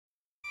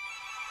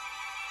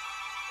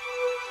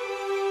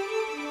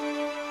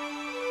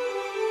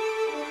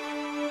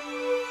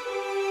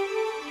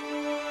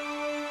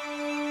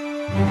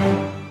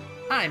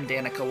I'm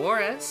Danica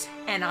Juarez.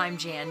 And I'm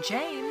Jan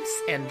James.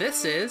 And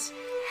this is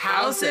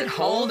How's It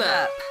Hold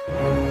Up?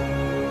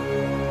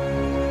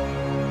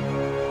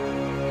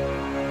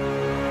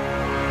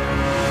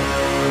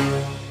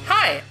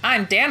 Hi,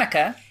 I'm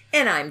Danica.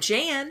 And I'm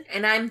Jan.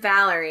 And I'm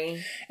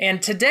Valerie.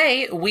 And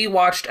today we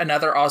watched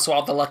another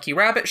Oswald the Lucky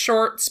Rabbit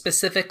short,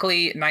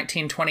 specifically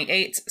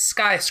 1928's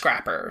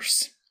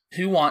Skyscrapers.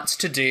 Who wants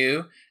to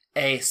do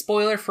a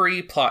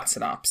spoiler-free plot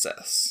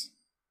synopsis?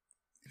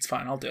 It's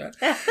fine, I'll do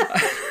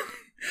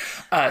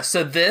it.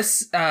 So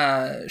this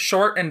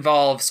short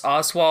involves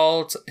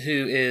Oswald,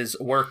 who is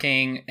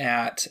working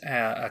at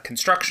a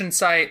construction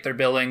site. They're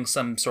building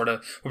some sort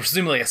of,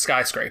 presumably a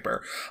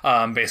skyscraper,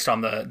 based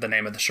on the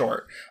name of the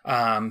short.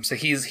 So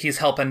he's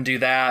helping do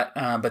that,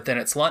 but then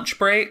it's lunch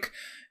break,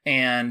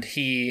 and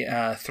he,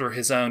 through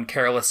his own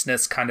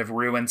carelessness, kind of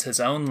ruins his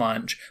own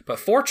lunch. But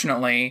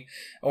fortunately,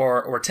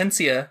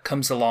 Hortensia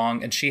comes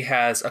along, and she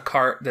has a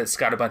cart that's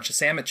got a bunch of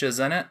sandwiches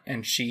in it,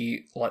 and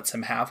she lets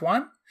him have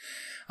one.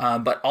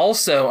 But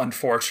also,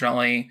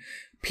 unfortunately,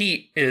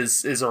 Pete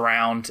is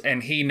around,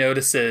 and he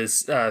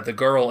notices the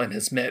girl in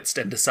his midst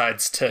and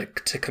decides to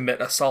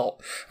commit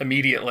assault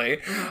immediately,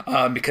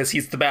 because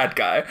he's the bad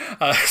guy.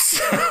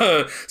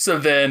 So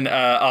then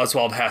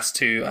Oswald has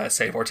to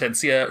save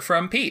Hortensia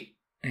from Pete.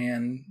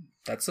 And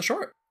that's the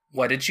short.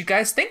 What did you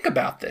guys think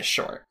about this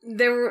short?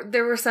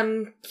 There were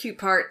some cute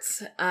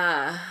parts.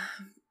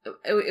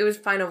 It was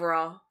fine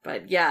overall,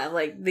 but yeah,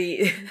 like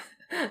the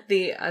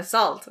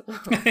assault,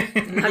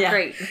 not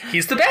great.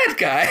 He's the bad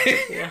guy.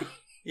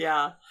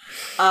 Yeah.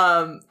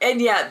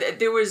 And yeah,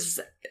 there was.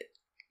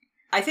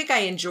 I think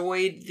I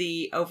enjoyed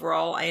the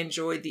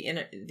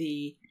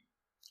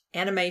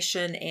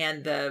animation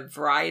and the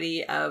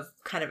variety of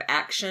kind of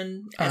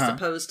action as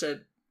opposed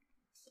to.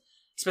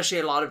 Especially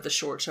a lot of the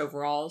shorts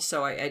overall,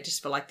 so I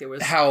just feel like there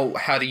was...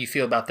 How do you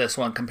feel about this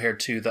one compared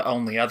to the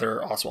only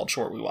other Oswald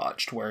short we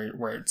watched, where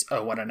it's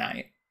Oh, What a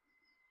Night?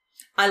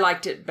 I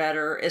liked it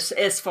better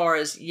as far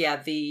as,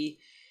 the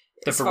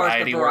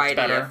variety worked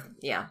better.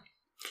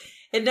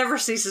 It never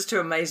ceases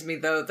to amaze me,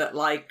 though, that,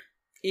 like,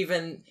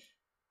 even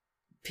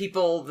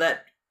people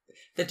that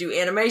do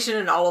animation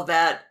and all of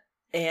that,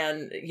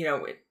 and,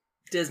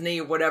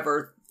 Disney or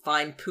whatever...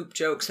 find poop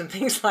jokes and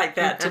things like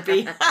that to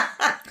be,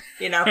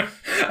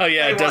 Oh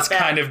yeah, it does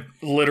kind of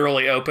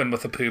literally open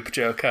with a poop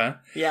joke, huh?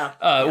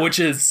 Yeah. Which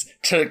is,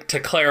 to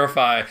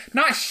clarify,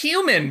 not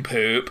human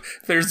poop.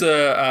 There's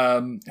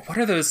a, what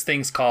are those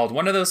things called?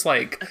 One of those,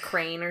 like... A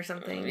crane or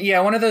something?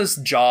 Yeah, one of those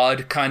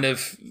jawed kind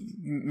of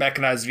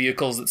mechanized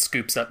vehicles that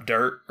scoops up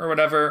dirt or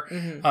whatever.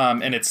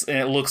 Mm-hmm. And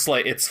it looks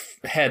like its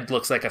head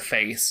looks like a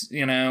face,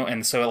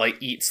 and so it like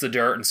eats the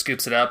dirt and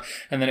scoops it up,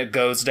 and then it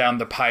goes down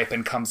the pipe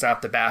and comes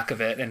out the back of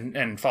it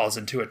and falls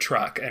into a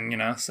truck, and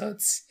so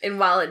it's... And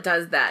while it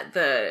does that,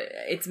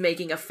 it's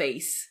making a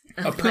face.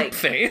 A poop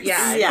face?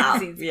 Yeah.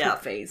 Poop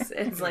face.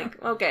 It's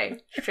like, okay,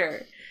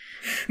 sure.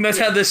 And that's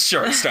how this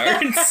short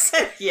starts.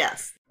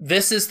 Yes.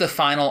 This is the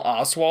final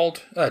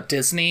Oswald,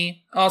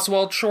 Disney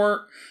Oswald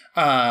short.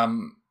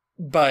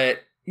 But,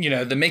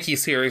 the Mickey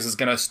series is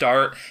going to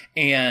start,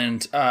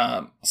 and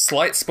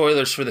slight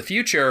spoilers for the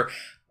future,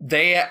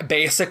 they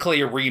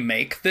basically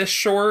remake this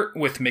short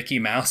with Mickey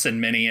Mouse and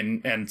Minnie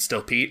and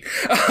Still Pete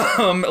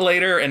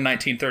later in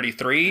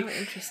 1933. Oh,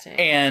 interesting.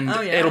 And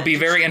it'll be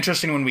very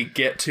interesting when we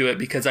get to it,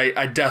 because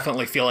I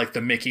definitely feel like the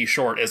Mickey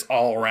short is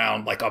all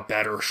around like a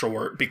better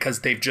short, because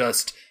they've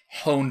just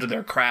honed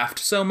their craft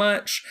so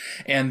much,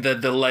 and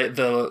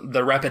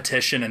the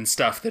repetition and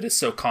stuff that is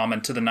so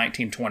common to the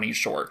 1920s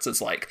shorts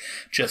is like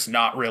just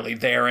not really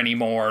there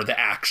anymore. The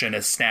action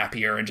is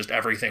snappier and just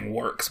everything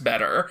works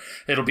better.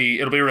 It'll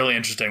be really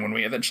interesting when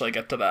we eventually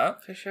get to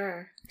that. For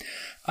sure.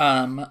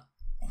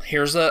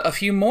 Here's a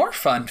few more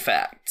fun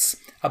facts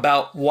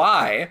about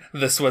why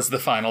this was the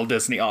final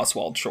Disney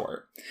Oswald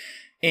short.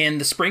 In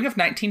the spring of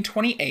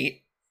 1928,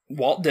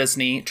 Walt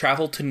Disney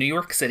traveled to New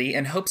York City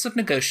in hopes of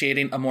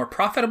negotiating a more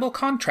profitable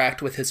contract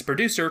with his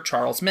producer,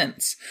 Charles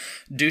Mintz.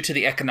 Due to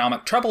the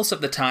economic troubles of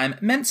the time,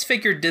 Mintz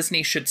figured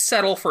Disney should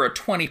settle for a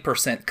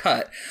 20%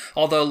 cut,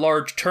 although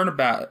large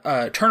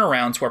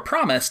turnarounds were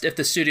promised if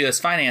the studio's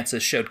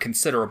finances showed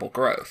considerable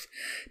growth.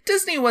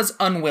 Disney was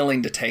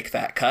unwilling to take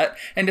that cut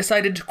and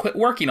decided to quit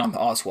working on the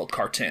Oswald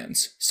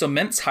cartoons, so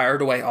Mintz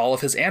hired away all of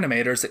his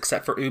animators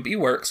except for Ub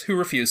Iwerks, who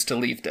refused to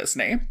leave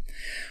Disney.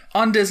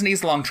 On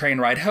Disney's long train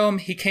ride home,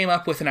 he came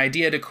up with an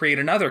idea to create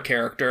another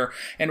character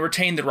and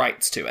retain the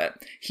rights to it.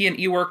 He and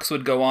Iwerks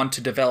would go on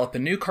to develop a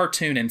new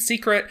cartoon in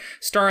secret,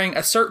 starring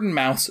a certain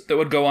mouse that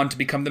would go on to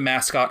become the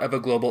mascot of a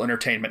global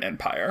entertainment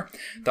empire.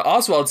 The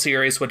Oswald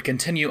series would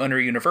continue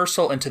under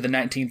Universal into the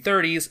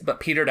 1930s, but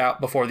petered out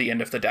before the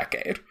end of the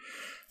decade.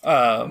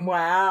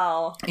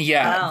 Wow.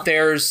 Yeah, wow.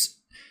 There's...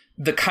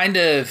 The kind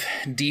of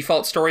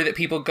default story that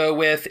people go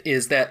with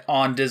is that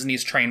on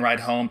Disney's train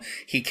ride home,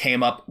 he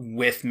came up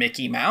with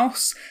Mickey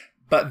Mouse,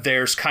 but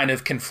there's kind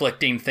of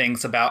conflicting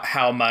things about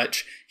how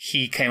much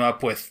he came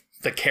up with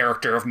the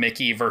character of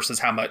Mickey versus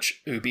how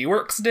much Ubi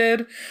Works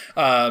did.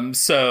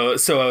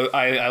 So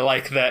I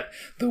like that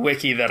the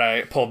wiki that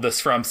I pulled this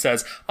from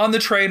says, on the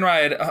train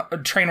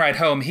ride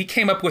home, he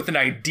came up with an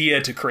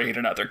idea to create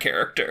another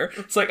character.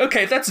 It's like,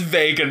 okay, that's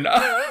vague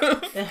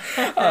enough.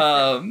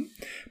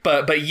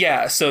 But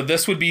yeah, so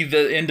this would be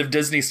the end of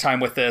Disney's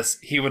time with this.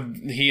 He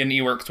and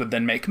Eworks would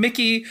then make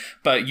Mickey,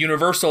 but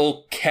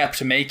Universal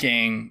kept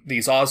making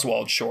these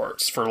Oswald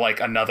shorts for like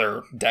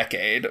another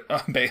decade,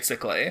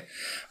 basically.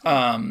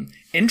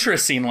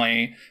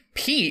 Interestingly,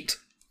 Pete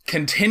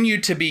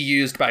continued to be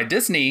used by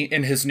Disney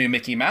in his new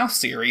Mickey Mouse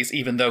series,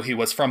 even though he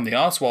was from the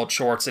Oswald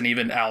shorts and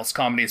even Alice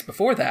comedies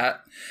before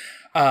that.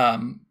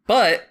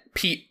 But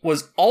Pete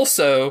was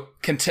also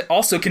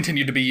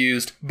continued to be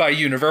used by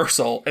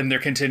Universal in their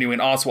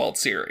continuing Oswald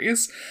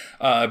series,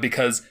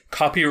 because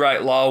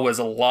copyright law was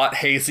a lot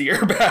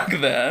hazier back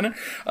then.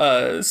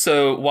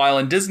 So while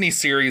in Disney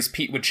series,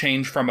 Pete would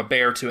change from a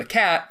bear to a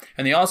cat,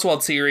 in the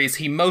Oswald series,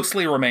 he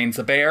mostly remains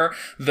a bear,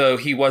 though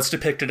he was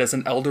depicted as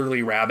an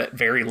elderly rabbit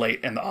very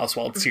late in the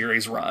Oswald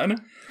series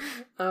run.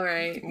 All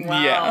right.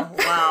 Wow. Yeah.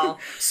 Wow.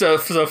 So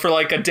for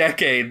like a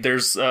decade,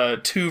 there's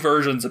 2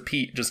 versions of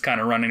Pete just kind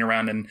of running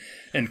around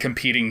in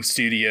competing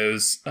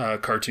studios'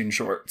 cartoon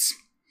shorts.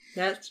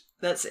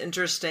 That's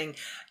interesting.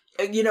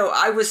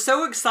 I was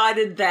so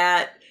excited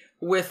that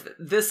with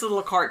this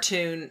little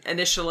cartoon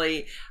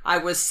initially, I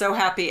was so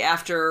happy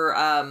after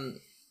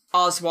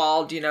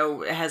Oswald,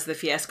 has the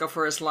fiasco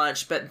for his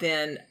lunch, but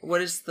then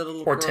what is the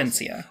little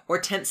Hortensia.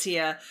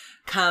 Hortensia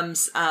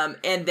comes,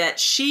 and that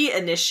she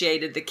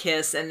initiated the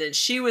kiss, and then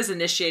she was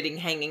initiating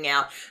hanging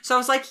out. So I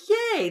was like,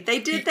 yay, they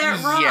did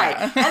that right.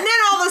 Yeah. And then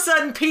all of a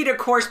sudden, Pete, of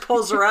course,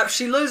 pulls her up.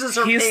 She loses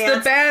her He's pants.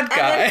 the bad guy.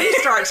 And then he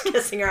starts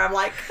kissing her. I'm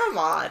like, come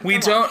on. We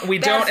don't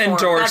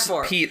endorse Bad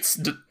form. Pete's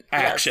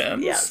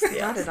actions. Yes,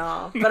 Not at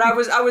all. But I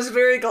was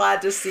very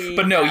glad to see.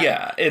 But no,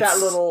 that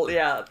little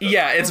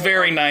it's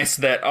very nice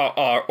that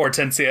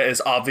Hortensia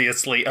is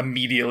obviously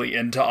immediately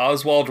into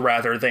Oswald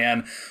rather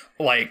than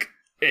like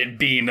it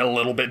being a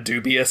little bit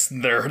dubious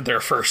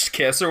their first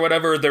kiss or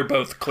whatever. They're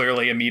both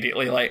clearly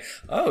immediately like,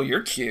 oh,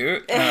 you're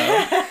cute.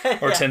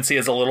 Hortensia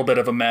is a little bit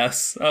of a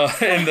mess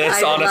in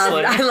this,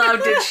 honestly. I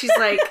loved it. She's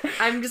like,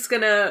 I'm just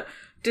gonna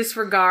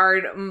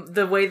disregard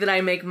the way that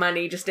I make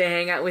money just to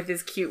hang out with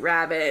this cute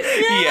rabbit.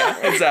 Yeah,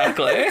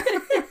 exactly.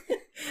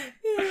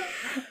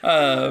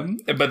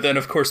 But then,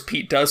 of course,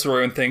 Pete does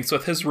ruin things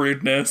with his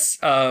rudeness.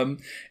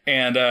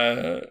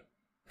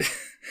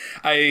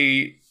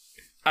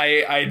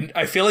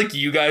 I feel like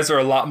you guys are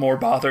a lot more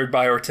bothered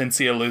by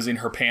Hortensia losing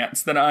her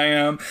pants than I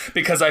am,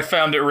 because I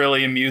found it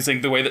really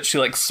amusing the way that she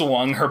like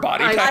swung her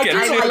body back into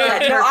it.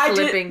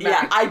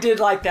 No, I did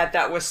like that.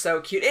 That was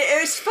so cute.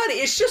 It was funny.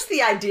 It's just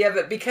the idea of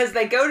it, because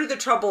they go to the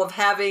trouble of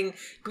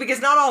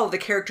because not all of the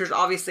characters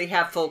obviously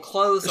have full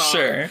clothes on.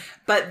 Sure.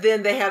 But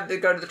then they have to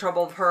go to the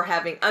trouble of her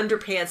having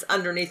underpants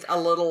underneath a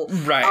little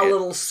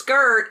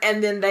skirt,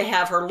 and then they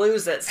have her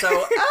lose it. So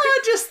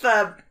just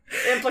the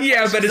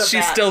yeah, but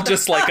she's still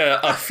just like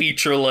a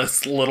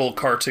featureless little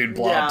cartoon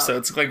blob, so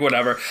it's like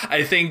whatever.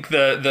 I think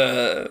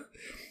the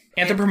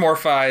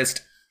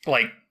anthropomorphized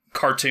like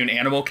cartoon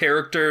animal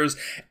characters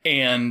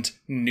and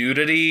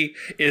nudity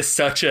is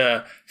such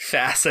a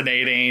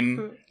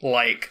fascinating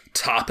like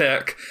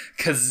topic,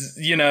 because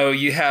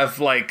you have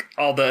like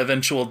all the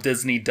eventual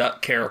Disney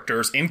duck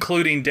characters,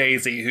 including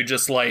Daisy, who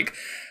just like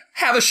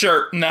have a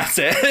shirt and that's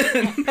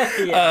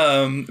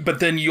it.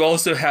 But then you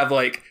also have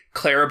like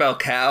Clarabelle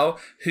Cow,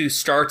 who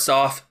starts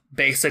off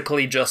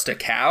basically just a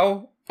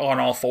cow on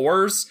all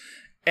fours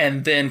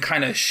and then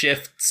kind of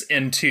shifts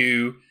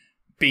into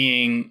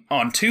being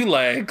on 2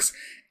 legs.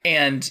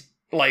 And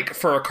like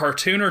for a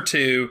cartoon or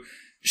two,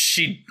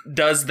 she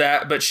does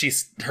that, but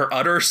her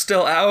udder's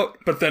still out.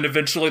 But then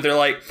eventually they're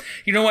like,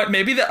 you know what?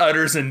 Maybe the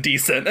udder's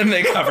indecent, and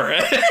they cover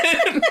it.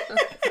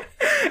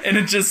 And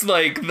it's just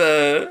like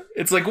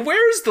it's like,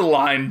 where's the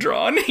line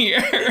drawn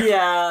here?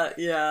 Yeah.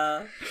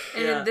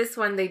 And in this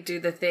one, they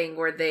do the thing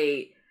where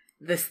the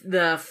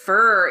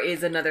fur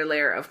is another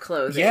layer of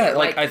clothing. Yeah,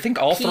 like I think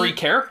all 3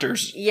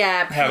 characters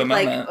have a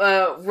moment.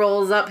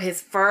 Rolls up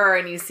his fur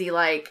and you see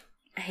like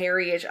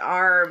hairyish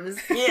arms.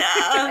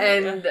 Yeah.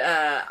 And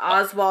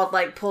Oswald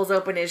like pulls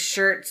open his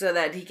shirt so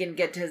that he can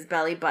get to his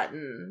belly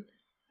button.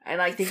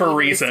 And I think for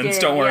reasons,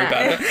 don't worry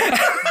about it.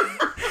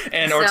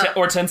 And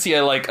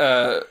Hortensia like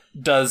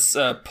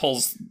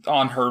pulls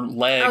on her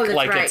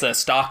leg it's a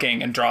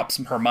stocking and drops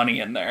her money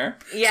in there.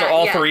 Yeah, so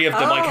all 3 of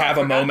them like have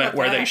a moment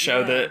where they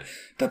show that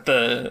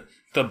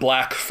the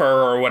black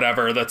fur or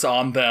whatever that's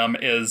on them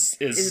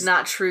is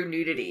not true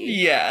nudity.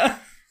 Yeah.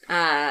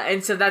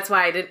 And so that's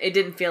why it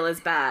didn't feel as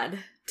bad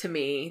to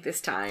me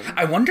this time.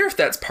 I wonder if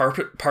that's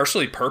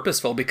partially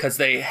purposeful, because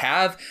they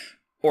have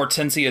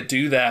Hortensia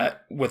do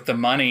that with the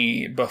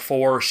money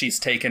before she's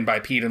taken by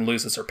Pete and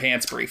loses her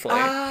pants briefly.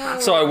 Oh,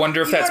 so I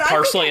wonder if that's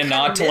partially a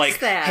nod to like,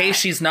 hey,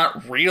 she's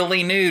not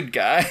really nude,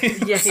 guys.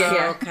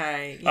 Yeah.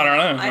 Okay. Yeah. I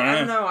don't know. I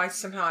don't know. I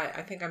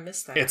think I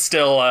missed that. It's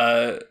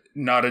still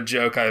not a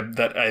joke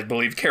that I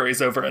believe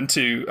carries over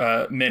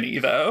into Minnie,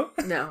 though.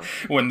 No.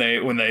 when they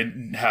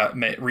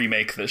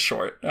remake this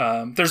short.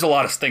 There's a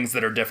lot of things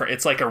that are different.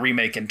 It's like a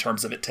remake in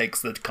terms of it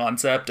takes the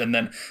concept and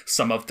then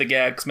some of the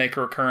gags make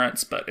a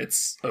recurrence, but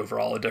it's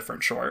overall a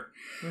different short.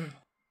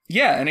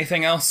 Yeah,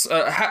 anything else?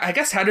 I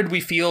guess, how did we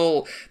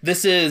feel?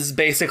 This is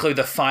basically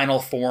the final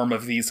form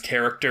of these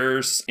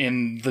characters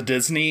in the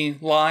Disney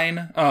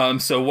line.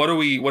 So what do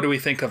we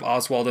think of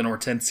Oswald and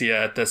Hortensia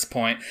at this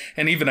point?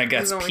 And even, I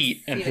guess,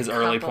 Pete in his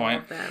early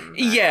point.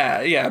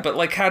 Yeah, but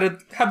like,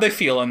 how'd they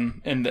feel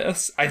in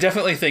this? I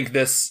definitely think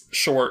this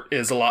short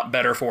is a lot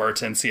better for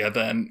Hortensia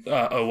than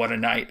Oh, What a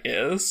Night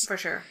is. For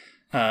sure.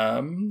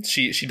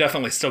 She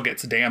definitely still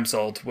gets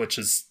damseled, which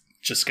is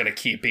just going to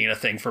keep being a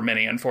thing for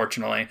Minnie,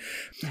 unfortunately.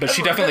 But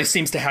she definitely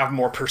seems to have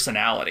more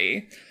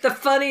personality.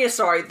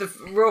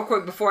 Real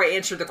quick before I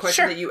answer the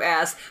question that you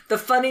asked, the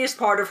funniest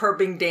part of her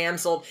being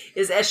damseled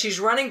is as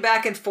she's running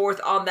back and forth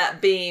on that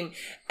beam,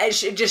 and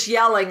she just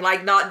yelling,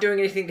 like not doing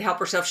anything to help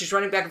herself. She's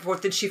running back and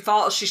forth, then she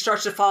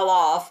starts to fall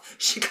off.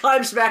 She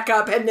climbs back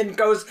up and then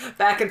goes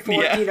back and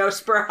forth,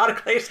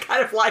 sporadically. It's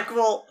kind of like,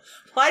 well,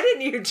 why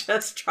didn't you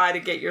just try to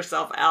get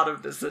yourself out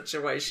of the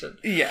situation?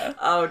 Yeah.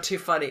 Oh, too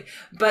funny.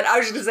 But I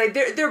was just going to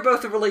say, they're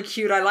both really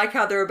cute. I like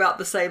how they're about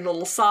the same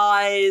little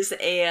size,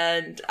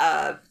 and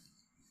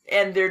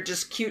they're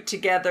just cute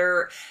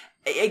together.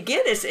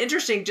 Again, it's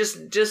interesting,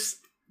 just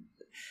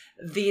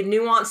the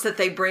nuance that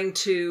they bring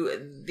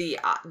to the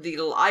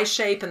little eye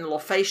shape and the little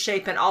face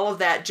shape and all of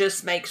that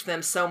just makes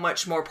them so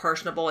much more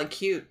personable and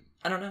cute.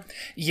 I don't know.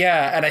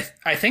 Yeah, and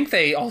I think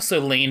they also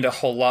leaned a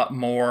whole lot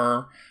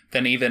more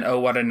than even Oh,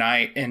 What a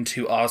Night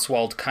into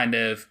Oswald kind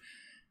of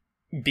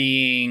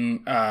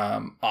being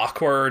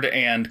awkward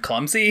and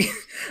clumsy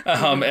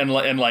and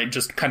like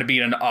just kind of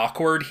being an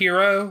awkward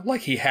hero.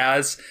 Like, he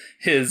has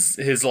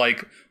his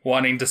like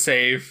wanting to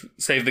save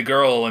the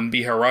girl and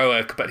be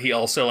heroic, but he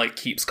also like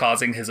keeps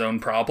causing his own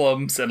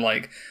problems and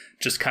like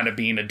just kind of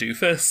being a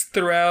doofus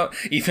throughout.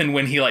 Even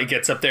when he like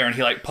gets up there and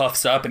he like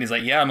puffs up and he's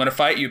like, yeah, I'm gonna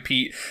fight you,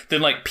 Pete.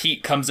 Then like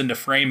Pete comes into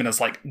frame and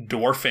is like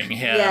dwarfing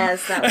him.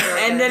 Yes, that was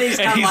really and then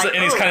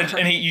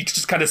you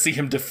just kind of see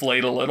him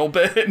deflate a little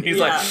bit, and he's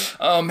like,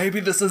 oh, maybe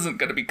this isn't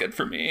gonna be good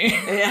for me.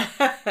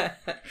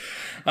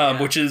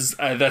 Which is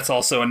that's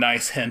also a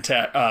nice hint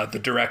at the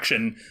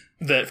direction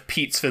that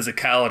Pete's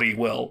physicality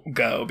will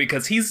go,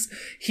 because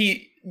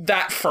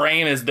that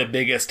frame is the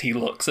biggest he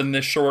looks in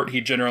this short.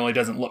 He generally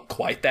doesn't look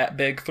quite that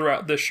big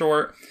throughout this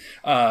short.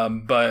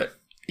 But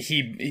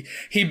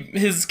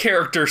his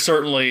character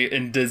certainly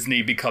in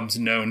Disney becomes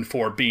known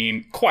for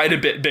being quite a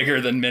bit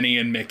bigger than Minnie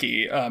and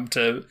Mickey,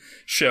 to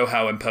show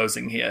how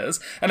imposing he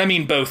is. And I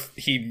mean, both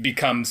he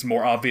becomes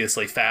more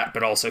obviously fat,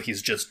 but also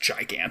he's just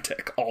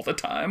gigantic all the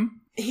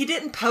time. He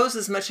didn't pose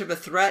as much of a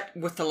threat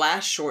with the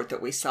last short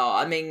that we saw.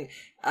 I mean,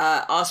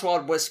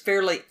 Oswald was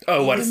fairly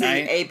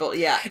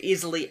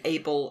easily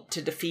able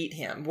to defeat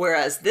him,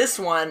 whereas this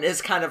one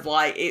is kind of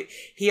like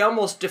he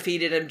almost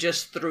defeated him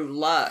just through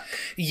luck.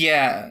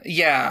 Yeah,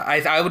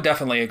 I would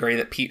definitely agree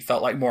that Pete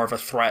felt like more of a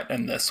threat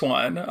in this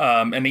one,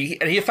 and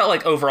he felt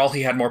like overall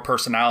he had more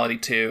personality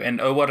too.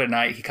 And Oh, What a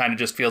Night, he kind of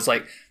just feels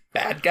like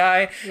bad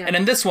guy, and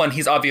in this one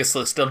he's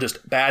obviously still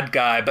just bad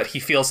guy, but he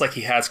feels like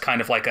he has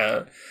kind of like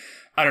a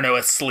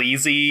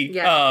sleazy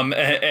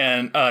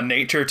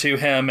nature to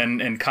him,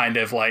 and kind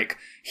of like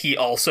he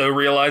also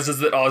realizes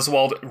that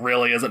Oswald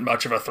really isn't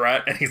much of a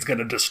threat and he's going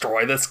to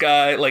destroy this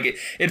guy. Like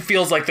it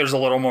feels like there's a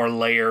little more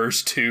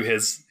layers to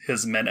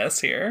his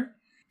menace here.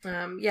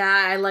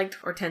 I liked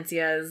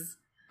Hortensia's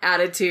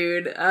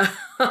attitude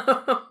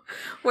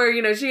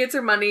where, she gets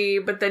her money,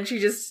 but then she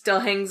just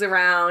still hangs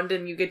around,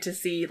 and you get to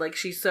see like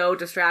she's so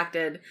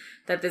distracted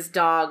that this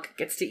dog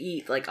gets to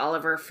eat like all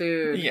of her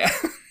food. Yeah.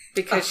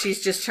 Because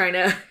she's just trying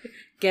to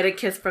get a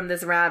kiss from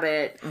this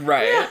rabbit.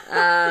 Right.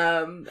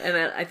 And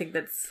I think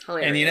that's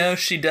hilarious. And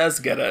she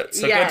does get it,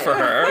 so good for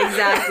her.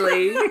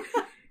 Exactly.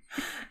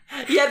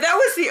 Yeah, that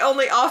was the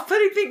only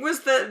off-putting thing, was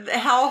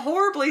how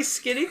horribly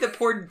skinny the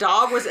poor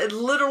dog was. It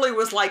literally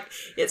was like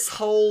its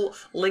whole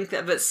length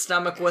of its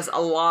stomach was a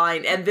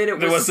line, and then it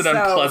was an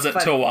unpleasant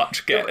to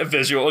watch a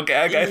visual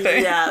gag, I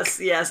think.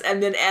 Yes.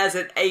 And then as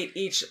it ate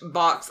each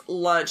box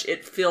lunch,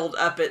 it filled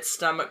up its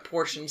stomach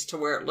portions to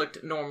where it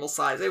looked normal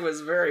size. It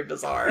was very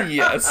bizarre.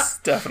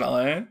 Yes,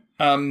 definitely.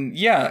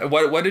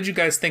 What did you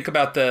guys think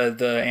about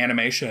the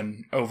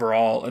animation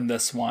overall in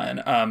this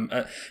one?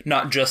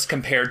 Not just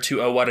compared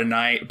to Oh, What a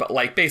Night, but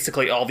like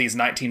basically all these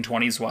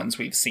 1920s ones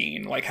we've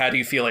seen. Like, how do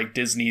you feel like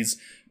Disney's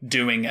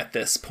doing at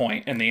this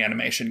point in the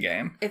animation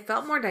game? It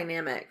felt more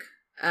dynamic.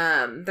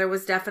 There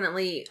was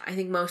definitely, I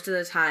think most of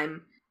the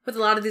time, with a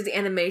lot of these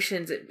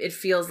animations, it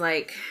feels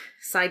like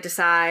side to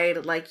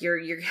side, like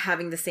you're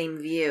having the same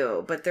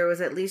view. But there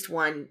was at least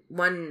one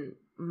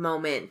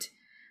moment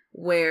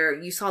where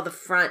you saw the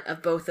front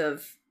of both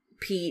of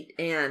Pete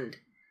and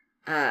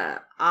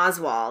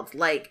Oswald.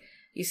 Like,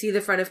 you see the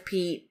front of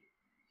Pete,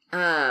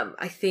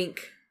 I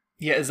think.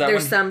 Yeah, is that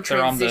there's when some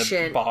transition.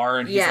 They're on the bar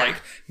and he's like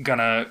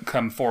gonna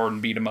come forward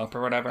and beat him up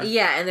or whatever?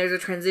 Yeah, and there's a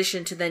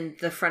transition to then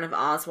the front of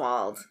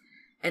Oswald.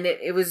 And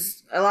it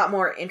was a lot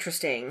more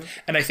interesting.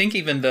 And I think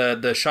even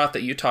the shot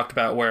that you talked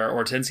about where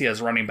Hortensia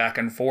is running back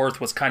and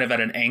forth was kind of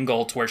at an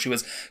angle to where she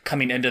was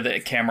coming into the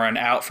camera and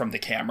out from the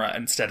camera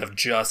instead of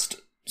just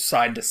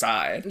side to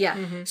side. Yeah.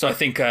 Mm-hmm. So I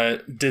think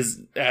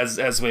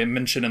as we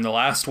mentioned in the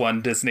last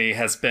one, Disney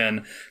has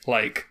been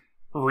like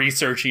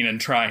researching and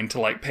trying to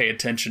like pay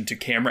attention to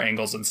camera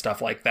angles and stuff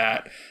like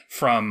that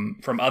from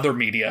other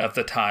media of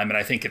the time, and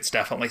I think it's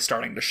definitely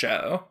starting to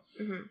show.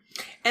 Mm-hmm.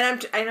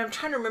 And I'm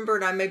trying to remember,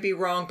 and I may be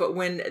wrong, but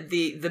when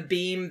the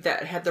beam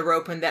that had the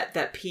rope and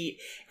that Pete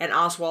and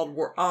Oswald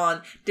were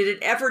on, did it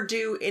ever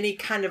do any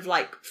kind of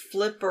like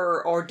flip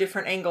or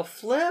different angle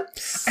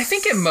flips? I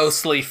think it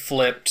mostly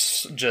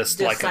flipped just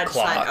like a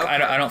clock. Okay.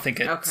 I don't think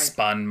it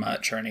spun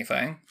much or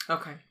anything.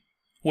 Okay.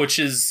 Which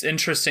is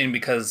interesting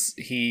because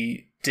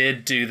he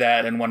did do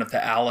that in one of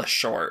the Alice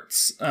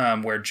shorts,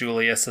 where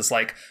Julius is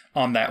like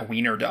on that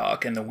wiener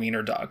dog and the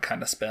wiener dog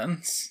kind of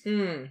spins.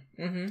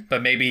 Mm-hmm.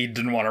 But maybe he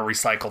didn't want to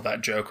recycle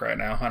that joke right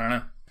now. I don't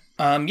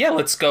know. Yeah,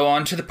 let's go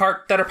on to the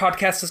part that our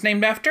podcast is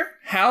named after.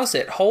 How's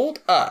it hold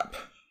up?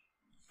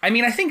 I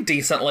mean, I think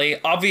decently.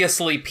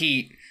 Obviously,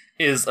 Pete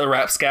is a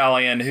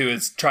rapscallion who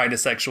is trying to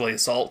sexually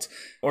assault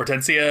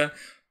Hortensia,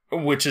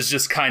 which is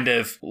just kind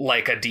of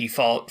like a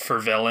default for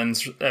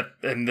villains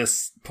in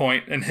this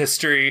point in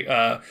history.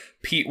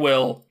 Pete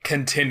will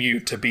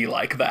continue to be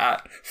like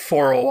that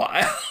for a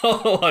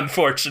while,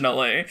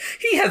 unfortunately.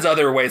 He has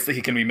other ways that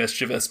he can be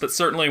mischievous, but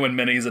certainly when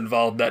Minnie's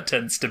involved, that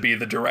tends to be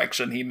the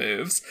direction he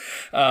moves.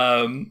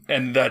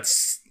 And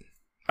that's,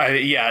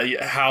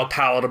 how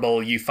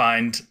palatable you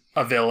find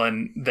a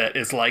villain that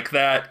is like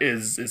that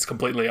is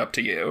completely up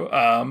to you.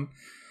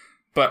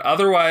 But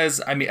otherwise,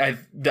 I mean,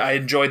 I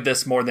enjoyed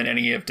this more than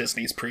any of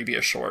Disney's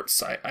previous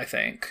shorts, I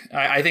think.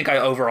 I think I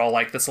overall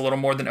like this a little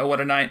more than Oh, What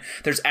a Night.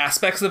 There's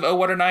aspects of Oh,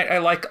 What a Night I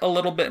like a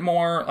little bit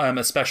more,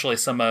 especially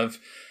some of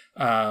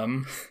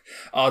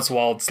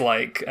Oswald's,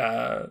 like,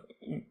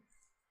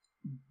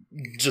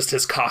 just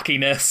his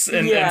cockiness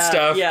and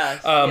stuff.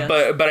 Yes.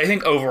 But I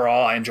think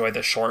overall I enjoy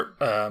this short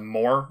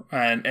more,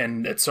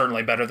 and it's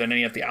certainly better than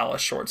any of the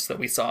Alice shorts that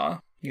we saw.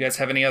 You guys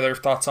have any other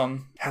thoughts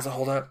on how's it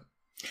hold up?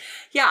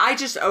 Yeah, I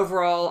just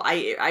overall,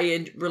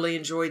 I really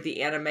enjoyed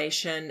the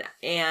animation,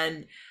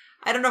 and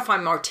I don't know if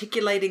I'm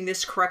articulating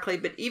this correctly,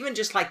 but even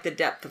just like the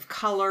depth of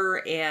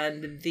color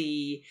and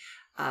the,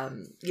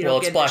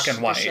 it's black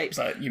and white,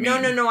 but you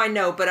mean... No, I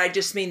know, but I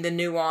just mean the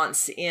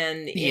nuance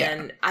in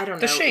I don't know.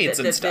 The shades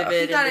and stuff. The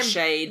vivid and the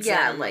shades.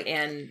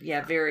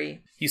 Yeah,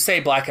 very... You say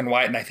black and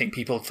white, and I think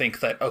people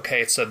think that,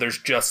 okay, so there's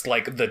just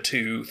like the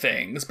two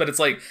things, but it's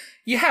like,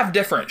 you have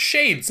different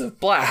shades of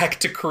black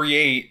to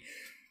create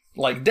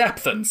like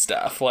depth and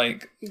stuff.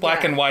 Like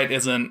black and white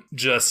isn't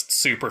just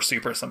super,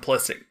 super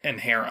simplistic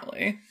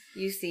inherently.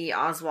 You see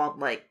Oswald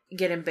like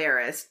get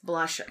embarrassed,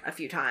 blush a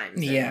few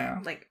times.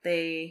 And, like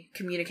they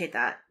communicate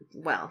that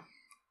well.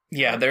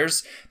 Yeah,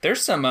 there's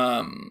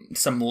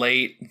some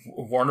late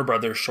Warner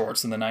Brothers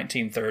shorts in the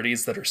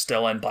 1930s that are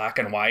still in black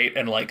and white,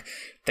 and like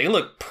they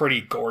look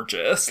pretty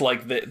gorgeous.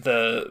 Like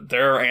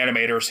there are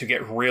animators who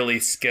get really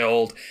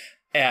skilled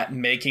at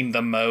making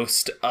the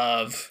most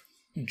of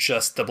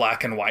just the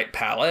black and white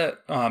palette,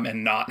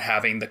 and not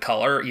having the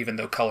color, even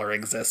though color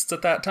exists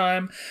at that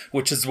time,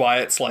 which is why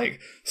it's like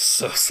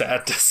so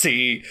sad to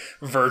see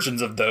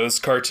versions of those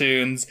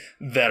cartoons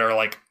that are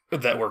like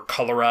that were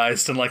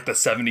colorized in like the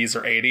 70s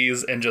or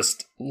 80s and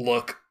just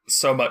look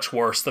so much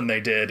worse than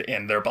they did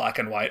in their black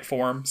and white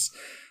forms.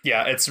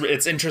 Yeah,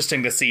 it's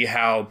interesting to see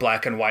how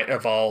black and white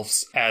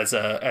evolves as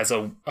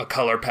a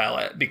color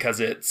palette,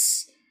 because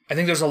I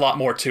think there's a lot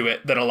more to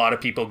it than a lot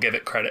of people give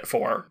it credit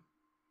for.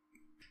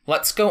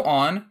 Let's go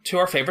on to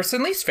our favorites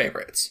and least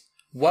favorites.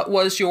 What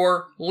was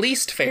your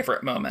least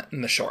favorite moment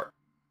in the short?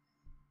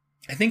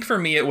 I think for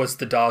me it was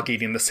the dog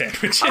eating the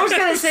sandwiches. I was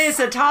going to say it's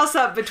a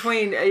toss-up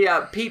between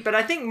Pete, but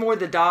I think more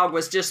the dog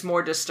was just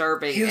more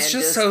disturbing. He was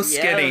just so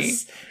skinny.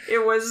 Yes,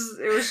 it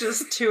was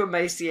just too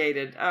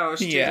emaciated. Oh, it was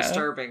too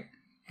disturbing.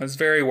 I was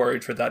very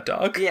worried for that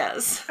dog.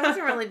 Yes. I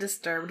wasn't really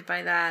disturbed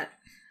by that.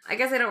 I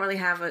guess I don't really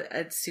have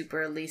a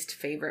super least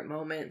favorite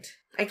moment.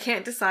 I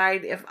can't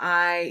decide if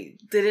I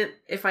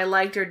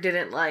liked or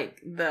didn't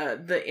like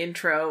the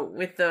intro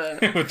with the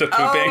with the pooping.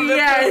 Oh,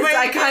 yes,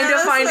 I kind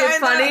of find it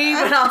funny,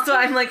 but also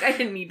I'm like, I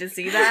didn't need to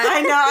see that.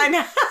 I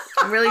know.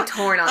 I'm really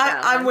torn on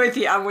that. I'm with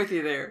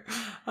you there.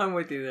 I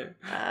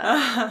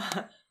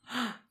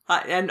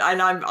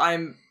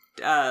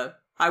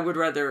would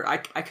rather I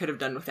could have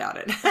done without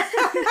it.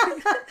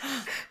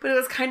 But it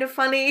was kind of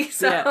funny,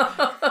 so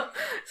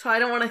so I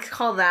don't want to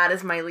call that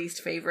as my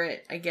least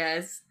favorite, I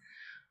guess.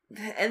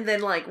 And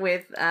then like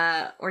with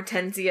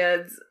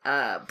Hortensia's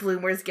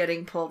bloomers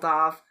getting pulled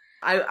off,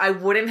 I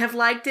wouldn't have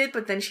liked it,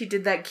 but then she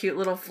did that cute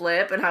little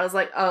flip, and I was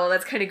like, oh,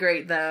 that's kind of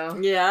great though.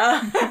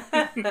 Yeah.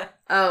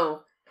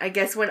 Oh, I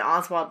guess when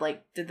Oswald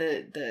like did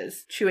the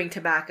chewing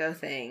tobacco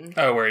thing.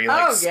 Oh, where he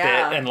spit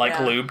and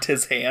lubed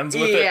his hands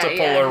with it to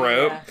pull a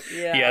rope.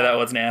 Yeah, that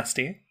was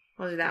nasty.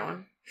 What was that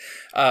one?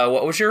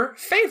 What was your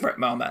favorite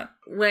moment?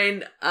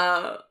 When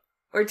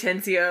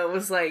Hortensia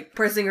was like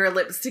pursing her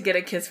lips to get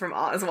a kiss from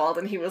Oswald,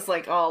 and he was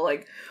like all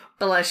like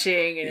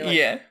blushing and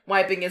like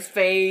wiping his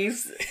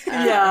face.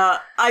 Yeah,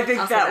 I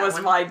think that was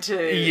one. mine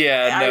too.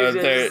 Yeah,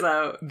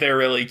 no, they're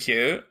really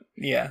cute.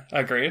 Yeah,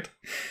 agreed.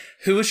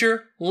 Who was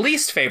your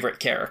least favorite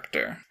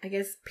character? I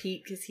guess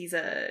Pete, because he's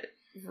a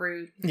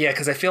rude. Yeah,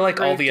 because I feel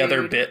like all the dude.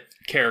 other bit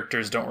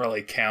characters don't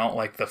really count,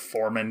 like the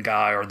foreman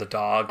guy or the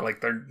dog.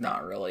 Like, they're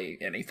not really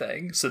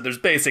anything. So there's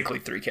basically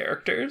 3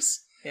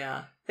 characters.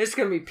 Yeah. It's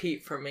going to be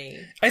Pete for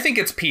me. I think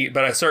it's Pete,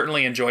 but I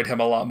certainly enjoyed him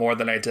a lot more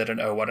than I did in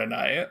Oh, What a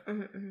Night.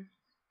 Mm-hmm.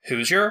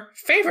 Who's your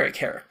favorite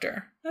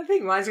character? I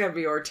think mine's going to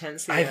be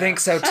Hortensia. I think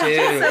so,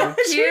 too. So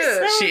cute.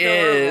 So She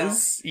adorable.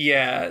 is.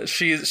 Yeah,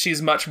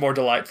 she's much more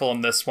delightful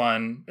in this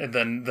one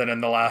than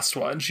in the last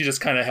one. She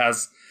just kind of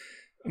has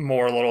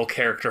more little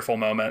characterful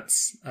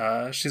moments.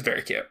 She's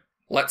very cute.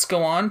 Let's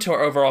go on to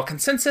our overall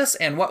consensus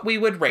and what we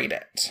would rate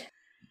it.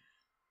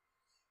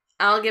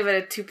 I'll give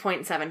it a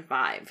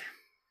 2.75.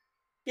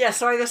 Yeah,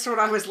 sorry, that's what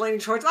I was leaning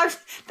towards.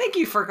 Thank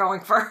you for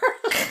going first.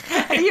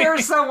 You're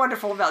so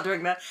wonderful about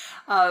doing that.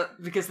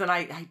 Because then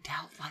I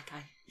doubt, like,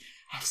 I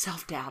have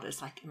self-doubt.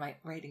 It's like, am I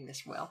rating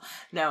this well?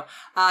 No.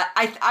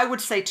 I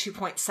would say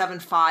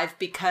 2.75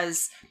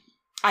 because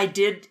I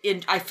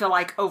feel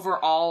like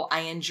overall I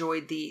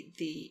enjoyed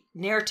the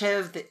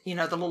narrative, the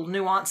little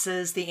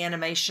nuances, the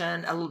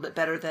animation a little bit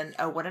better than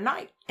Oh, What a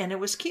Night. And it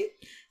was cute.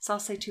 So I'll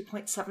say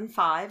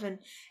 2.75. And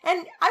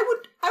I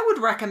would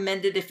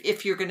recommend it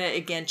if you're going to,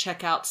 again,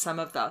 check out some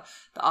of the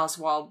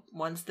Oswald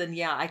ones. Then,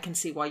 yeah, I can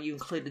see why you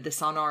included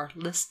this on our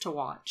list to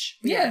watch.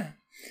 Yeah.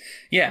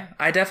 Yeah,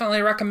 I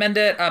definitely recommend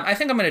it. I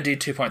think I'm going to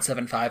do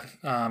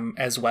 2.75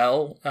 as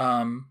well.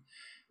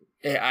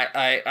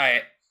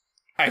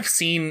 I've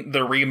seen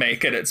the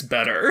remake and it's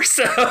better,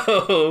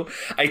 so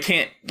I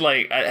can't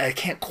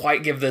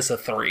quite give this a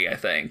 3, I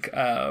think.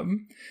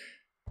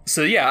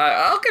 So yeah,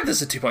 I'll give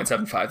this a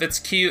 2.75. It's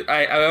cute.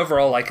 I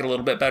overall like it a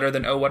little bit better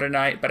than Oh, What a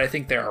Night, but I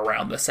think they're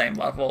around the same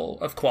level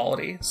of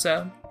quality.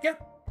 So yeah.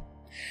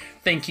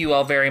 Thank you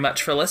all very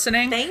much for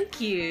listening.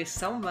 Thank you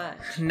so much.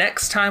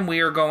 Next time we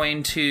are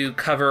going to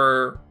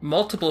cover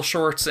multiple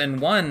shorts in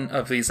one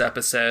of these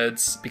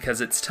episodes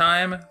because it's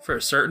time for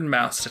a certain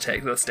mouse to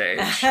take the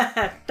stage.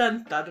 Dun,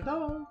 dun, dun,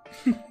 dun.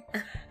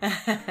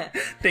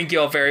 Thank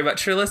you all very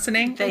much for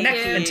listening. Thank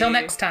you. Until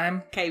next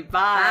time. Okay,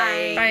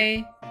 bye.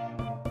 Bye.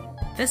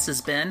 This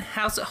has been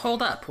How's It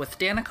Hold Up with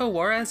Danica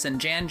Juarez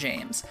and Jan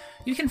James.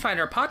 You can find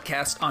our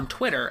podcast on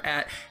Twitter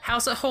at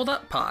How's It Hold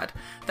Up Pod.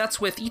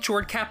 That's with each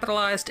word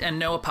capitalized and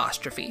no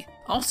apostrophe.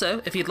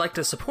 Also, if you'd like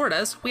to support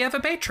us, we have a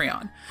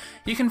Patreon.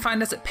 You can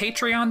find us at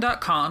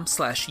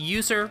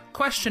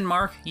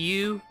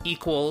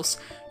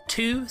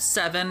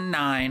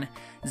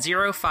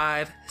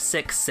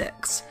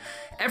patreon.com/user?U=2790566.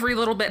 Every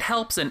little bit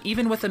helps, and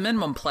even with a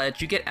minimum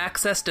pledge, you get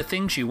access to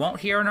things you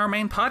won't hear in our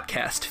main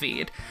podcast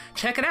feed.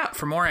 Check it out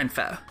for more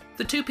info.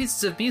 The 2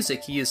 pieces of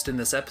music used in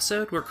this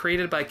episode were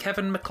created by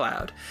Kevin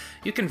MacLeod.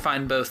 You can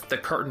find both The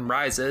Curtain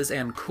Rises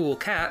and Cool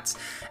Cats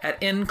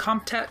at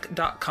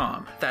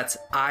incomtech.com. That's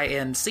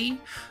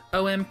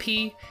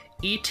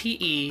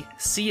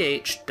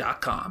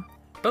INCOMPETECH.com.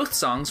 Both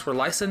songs were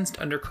licensed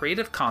under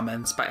Creative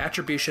Commons by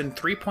Attribution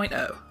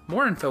 3.0.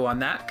 More info on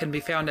that can be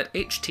found at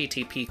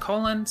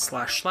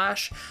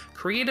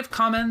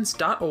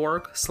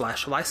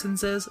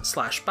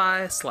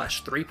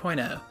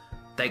http://creativecommons.org/licenses/by/3.0.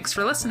 Thanks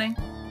for listening.